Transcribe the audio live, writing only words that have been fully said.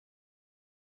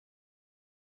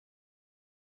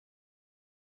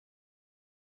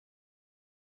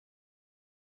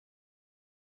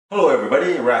Hello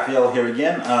everybody, Rafael here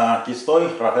again. Aquí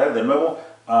estoy, Rafael de nuevo.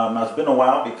 It's been a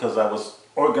while because I was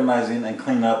organizing and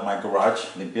cleaning up my garage.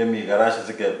 Limpié mi garage,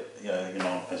 así que,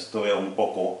 estuve un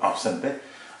poco ausente.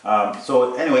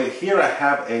 So anyway, here I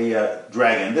have a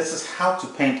dragon. This is how to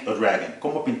paint a dragon.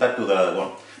 Cómo pintar tu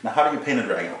dragón. Now, how do you paint a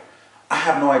dragon? I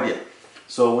have no idea.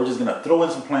 So we're just gonna throw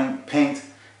in some paint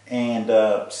and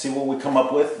see what we come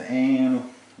up with,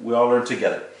 and we all learn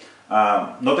together.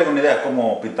 No tengo ni idea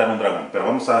cómo pintar un dragón, pero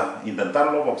vamos a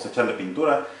intentarlo, vamos a echarle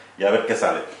pintura y a ver qué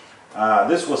sale.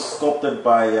 This was sculpted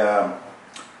by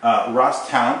Ross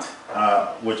Talent,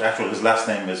 which actually his last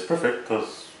name is perfect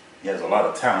because he has a lot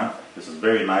of talent. This is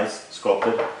very nice,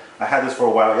 sculpted. I had this for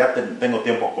a while, ya tengo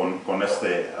tiempo con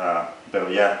este, pero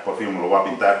ya por fin me lo voy a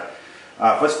pintar.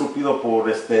 Fue esculpido por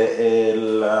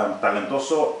el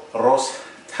talentoso Ross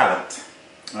Talent.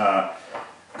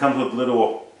 Comes with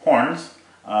little horns.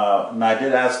 Now I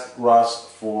did ask Ross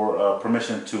for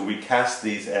permission to recast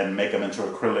these and make them into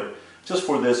acrylic just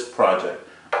for this project.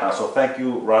 So thank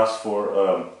you, Ross,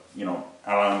 for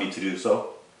allowing me to do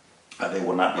so. They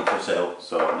will not be for sale,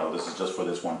 so no, this is just for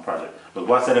this one project. Los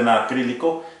voy a hacer en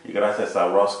acrílico y gracias a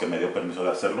Ross que me dio permiso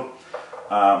de hacerlo.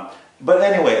 But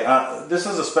anyway, this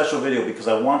is a special video because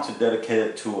I want to dedicate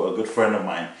it to a good friend of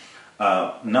mine,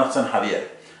 Nelson Javier.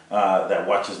 That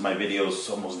watches my videos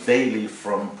almost daily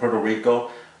from Puerto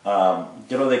Rico.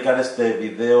 Quiero dedicar este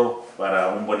video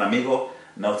para un buen amigo,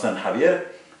 Nelson Javier.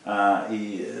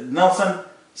 Y Nelson,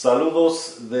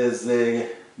 saludos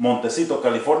desde Montecito,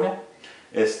 California.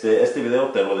 Este video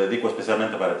te lo dedico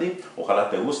especialmente para ti. Ojalá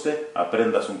te guste,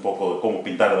 aprendas un poco de cómo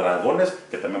pintar dragones,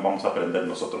 que también vamos a aprender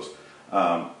nosotros.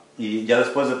 Y ya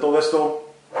después de todo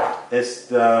esto,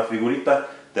 esta figurita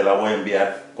te la voy a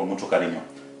enviar con mucho cariño.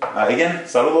 Again,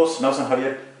 saludos, Nelson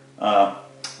Javier,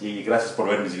 y gracias por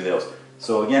ver mis videos.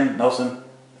 So again, Nelson,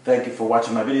 thank you for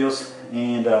watching my videos,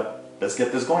 and let's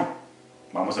get this going.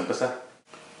 Vamos a empezar.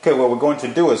 Okay, what we're going to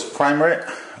do is primer it.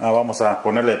 Vamos a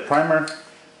ponerle primer,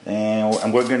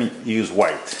 and we're going to use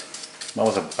white.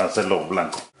 Vamos a hacerlo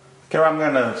blanco. Okay, I'm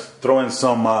going to throw in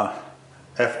some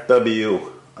FW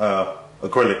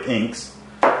acrylic inks,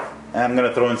 and I'm going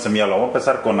to throw in some yellow. Voy a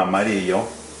empezar con amarillo.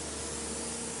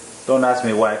 Don't ask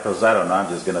me why, because I don't know, I'm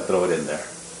just going to throw it in there.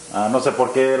 No sé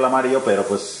por qué el amarillo, pero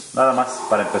pues nada más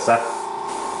para empezar.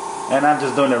 And I'm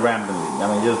just doing it randomly. I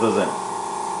mean, it just doesn't,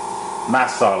 not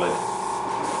solid.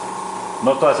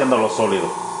 No estoy haciendo lo sólido.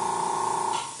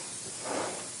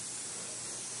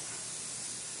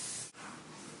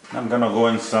 I'm going to go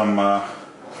in some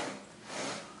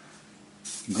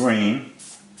green.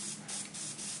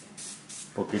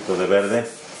 Un poquito de verde.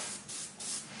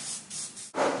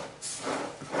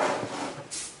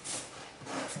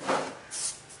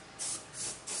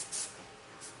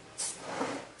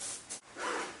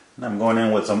 I'm going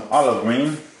in with some olive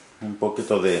green, un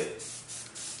poquito de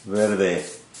verde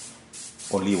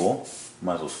olivo,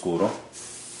 más oscuro.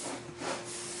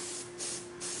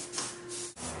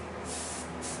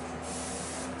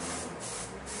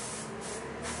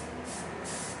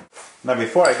 Now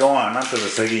before I go on, antes de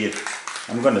seguir,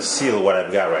 I'm going to seal what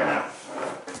I've got right now.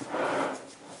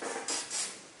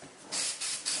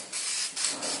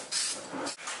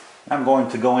 I'm going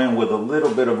to go in with a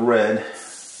little bit of red,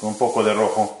 con un poco de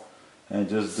rojo, and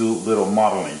just do little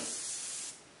modeling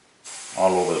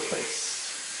all over the place.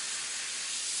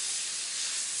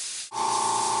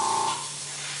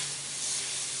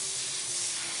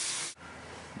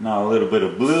 Now a little bit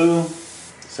of blue,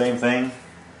 same thing. Un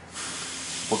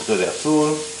poquito de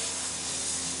azul,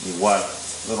 igual,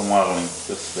 little modeling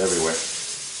just everywhere.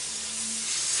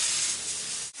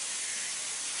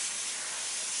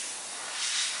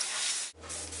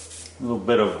 A little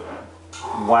bit of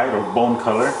white or bone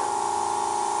color.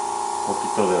 Un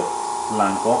poquito de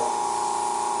blanco.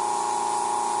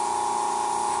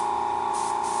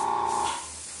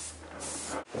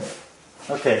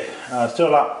 Okay, still a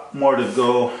lot more to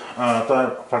go.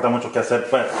 Todavía falta mucho que hacer,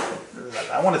 but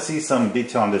I want to see some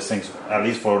detail on these things, at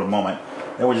least for the moment.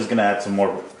 Then we're just going to add some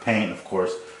more paint, of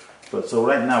course. But so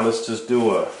right now, let's just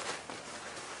do a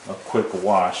quick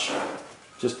wash,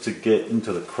 just to get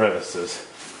into the crevices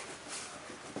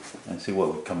and see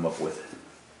what we come up with.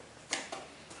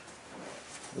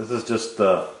 This is just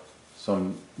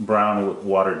some brown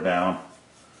watered down.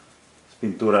 Es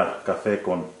pintura café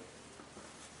con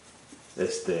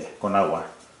agua.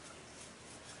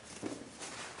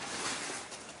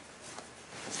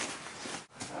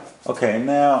 Okay,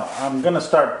 now I'm gonna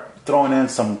start throwing in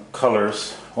some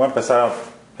colors. Voy a empezar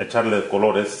a echarle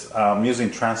colores. I'm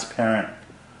using transparent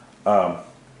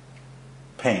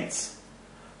paints.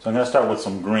 So I'm gonna start with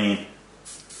some green,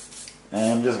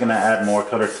 and I'm just gonna add more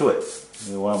color to it.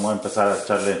 Y vamos a empezar a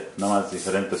echarle nada más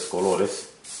diferentes colores.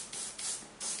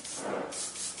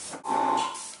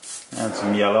 And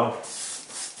some yellow.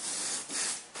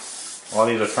 All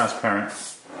these are transparent.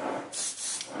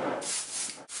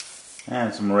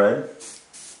 And some red.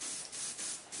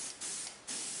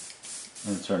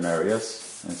 In certain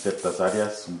areas. En ciertas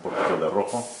áreas, un poquito de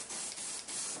rojo.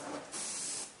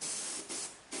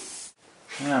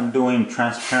 And I'm doing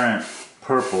transparent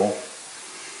purple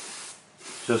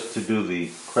just to do the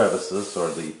crevices or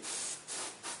the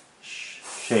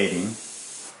shading.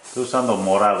 Estoy usando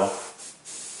morado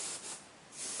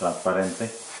transparente.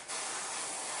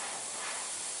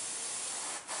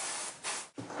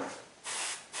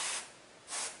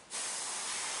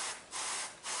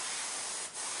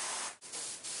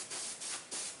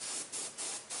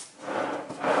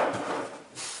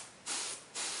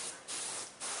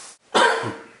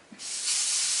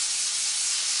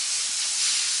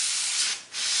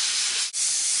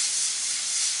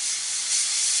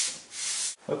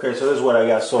 Okay, so this is what I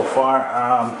got so far.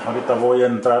 Ahorita voy a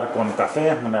entrar con café.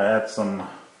 I'm going to add some,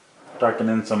 darken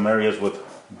in some areas with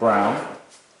brown.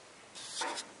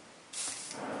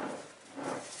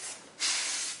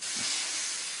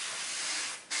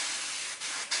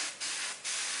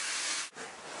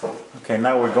 Okay,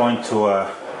 now we're going to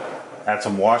add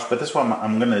some wash, but this one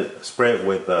I'm going to spray it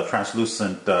with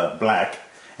translucent black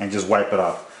and just wipe it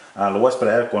off. Lo voy a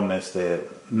sprayar con este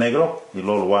negro y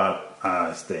luego lo voy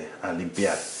a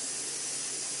limpiar.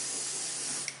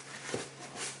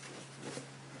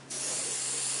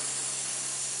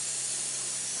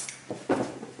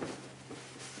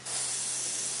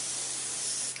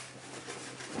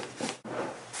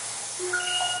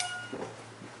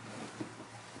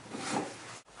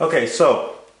 Okay,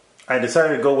 so I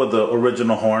decided to go with the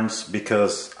original horns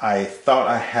because I thought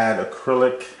I had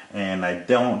acrylic and I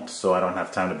don't, so I don't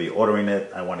have time to be ordering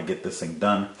it. I want to get this thing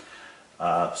done.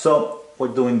 So we're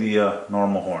doing the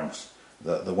normal horns,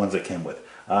 the ones that came with.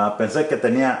 Pensé que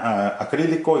tenía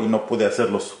acrílico y no pude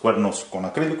hacer los cuernos con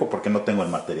acrílico porque no tengo el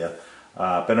material.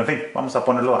 Pero en fin, vamos a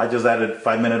ponerlo. I just added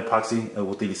 5-minute epoxy.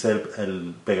 Utilicé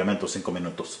el pegamento 5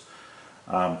 minutos.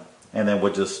 And then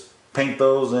we'll just paint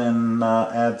those and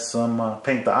add some,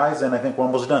 paint the eyes, and I think we're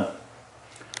almost done.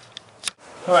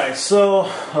 Alright, so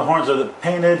the horns are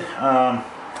painted. I'm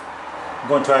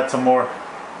going to add some more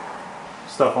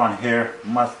stuff on here.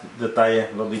 Más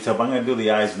detalle, lo detail. But I'm going to do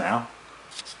the eyes now.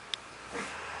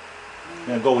 I'm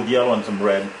going to go with yellow and some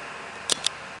red.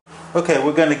 Okay,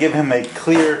 we're going to give him a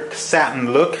clear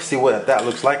satin look. See what that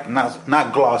looks like.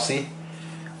 Not glossy.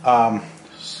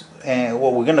 And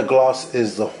what we're going to gloss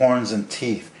is the horns and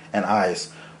teeth and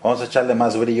eyes. Vamos a echarle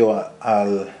más brillo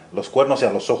a los cuernos y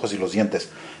a los ojos y los dientes.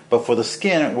 But for the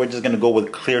skin, we're just going to go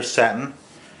with clear satin.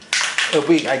 It'll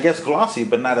be, I guess, glossy,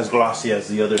 but not as glossy as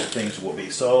the other things will be.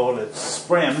 So let's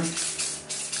spray them.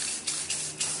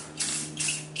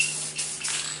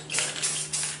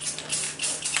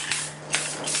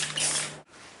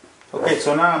 Okay,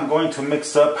 so now I'm going to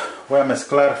mix up, voy a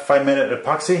mezclar 5-minute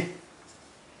epoxy,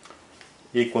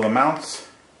 equal amounts.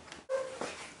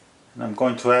 And I'm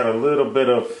going to add a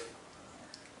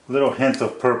little hint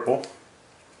of purple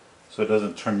so it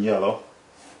doesn't turn yellow.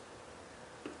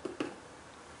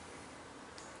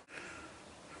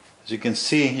 As you can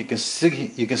see, you can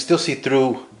still see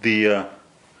through the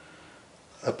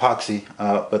epoxy,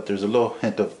 but there's a little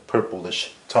hint of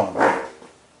purplish tone.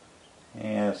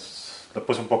 And le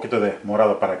puse un poquito de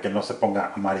morado para que no se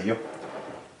ponga amarillo.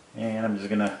 And I'm just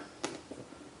gonna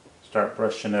start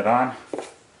brushing it on.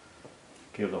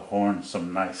 Give the horn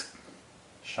some nice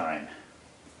shine.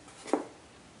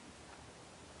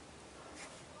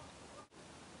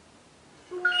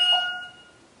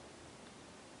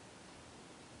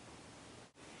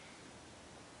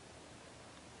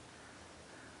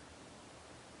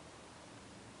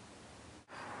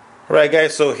 Alright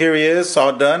guys, so here he is,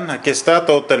 all done. Aquí está,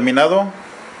 todo terminado.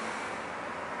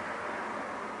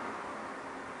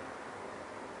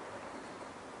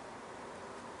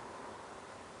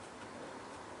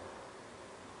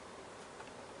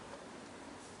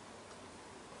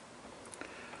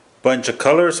 Bunch of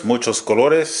colors, muchos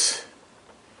colores.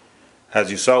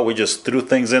 As you saw, we just threw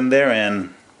things in there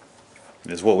and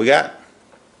this is what we got.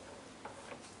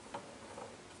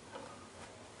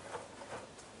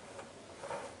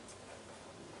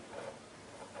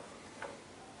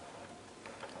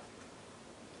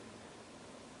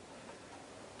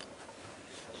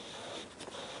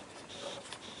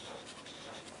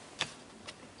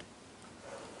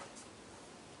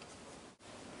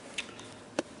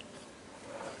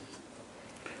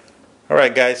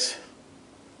 Alright guys,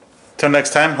 till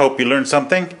next time, hope you learned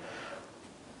something.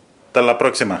 Hasta la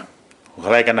próxima.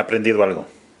 Ojalá hayan aprendido algo.